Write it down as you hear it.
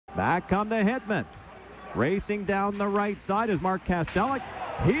Back come the Hitmen. Racing down the right side is Mark Kastelik.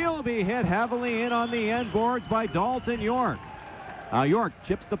 He'll be hit heavily in on the end boards by Dalton Yorke. Yorke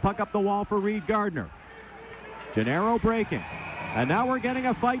chips the puck up the wall for Reed Gardner. Gennaro breaking. And now we're getting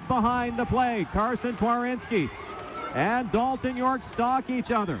a fight behind the play. Carsen Twarynski and Dalton Yorke stalk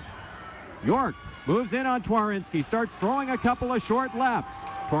each other. Yorke moves in on Twarynski, starts throwing a couple of short lefts.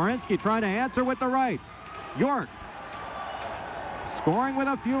 Twarynski trying to answer with the right. Yorke scoring with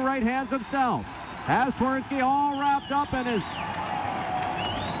a few right hands himself. Has Twarynski all wrapped up and is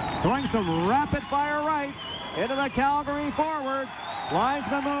throwing some rapid-fire rights into the Calgary forward.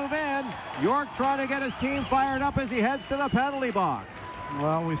 Linesmen move in. Yorke trying to get his team fired up as he heads to the penalty box.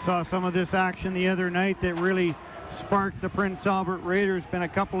 Well, we saw some of this action the other night that really sparked the Prince Albert Raiders. Been a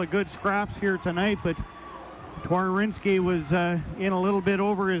couple of good scraps here tonight, but Twarynski was in a little bit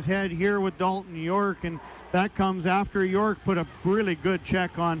over his head here with Dalton Yorke, and that comes after Yorke put a really good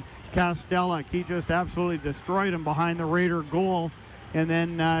check on Kastelik. He just absolutely destroyed him behind the Raider goal, and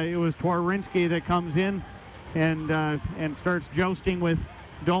then it was Twarynski that comes in and starts jousting with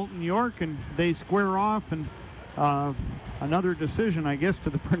Dalton Yorke, and they square off, and another decision, I guess, to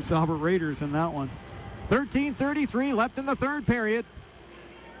the Prince Albert Raiders in that one. 13:33 left in the third period.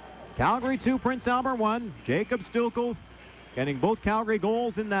 Calgary 2, Prince Albert 1. Jacob Stukel getting both Calgary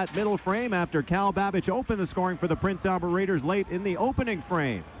goals in that middle frame after Cal Babbage opened the scoring for the Prince Albert Raiders late in the opening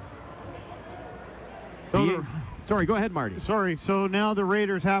frame. So sorry, go ahead, Marty. Sorry, so now the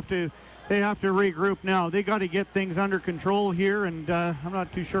Raiders have to regroup now. They got to get things under control here, and I'm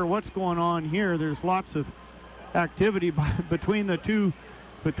not too sure what's going on here. There's lots of activity between the two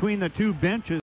benches.